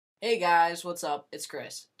Hey guys, what's up? It's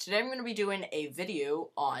Chris. Today I'm going to be doing a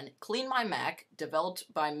video on CleanMyMac,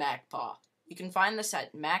 developed by MacPaw. You can find this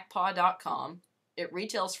at MacPaw.com. It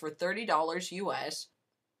retails for $30 US.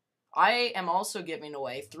 I am also giving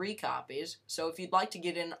away 3 copies, so if you'd like to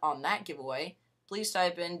get in on that giveaway, please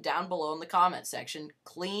type in down below in the comment section,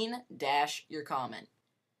 clean-your comment.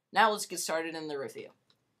 Now let's get started in the review.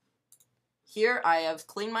 Here I have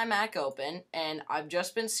CleanMyMac open, and I've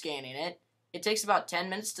just been scanning it. It takes about 10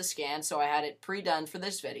 minutes to scan, so I had it pre-done for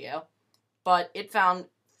this video. But it found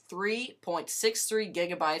 3.63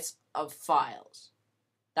 gigabytes of files.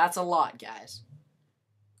 That's a lot, guys.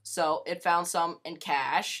 So it found some in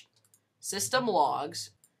cache, system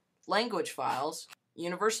logs, language files,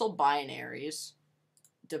 universal binaries,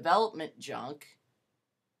 development junk,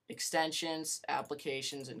 extensions,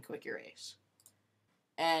 applications, and quick erase.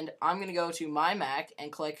 And I'm going to go to My Mac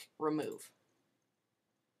and click Remove.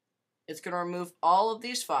 It's going to remove all of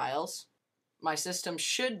these files. My system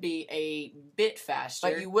should be a bit faster,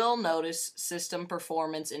 but you will notice system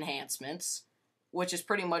performance enhancements, which is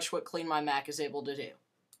pretty much what CleanMyMac is able to do.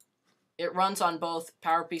 It runs on both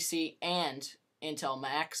PowerPC and Intel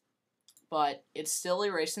Macs, but it's still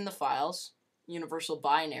erasing the files. Universal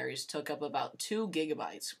binaries took up about 2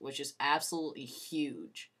 gigabytes, which is absolutely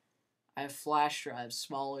huge. I have flash drives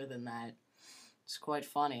smaller than that. It's quite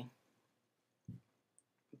funny.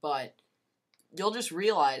 But you'll just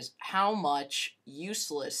realize how much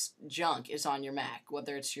useless junk is on your Mac,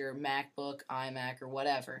 whether it's your MacBook, iMac, or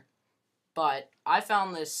whatever. But I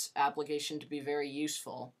found this application to be very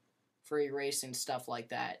useful for erasing stuff like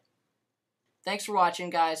that. Thanks for watching,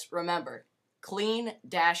 guys. Remember,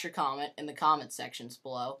 clean-your comment in the comment sections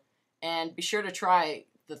below, and be sure to try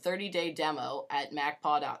the 30-day demo at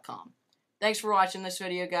MacPaw.com. Thanks for watching this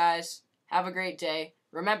video, guys. Have a great day.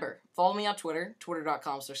 Remember, follow me on Twitter,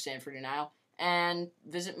 twitter.com/StanfordNow, and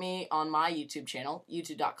visit me on my YouTube channel,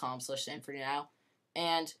 youtube.com/StanfordNow,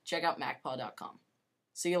 and check out MacPaw.com.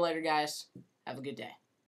 See you later, guys. Have a good day.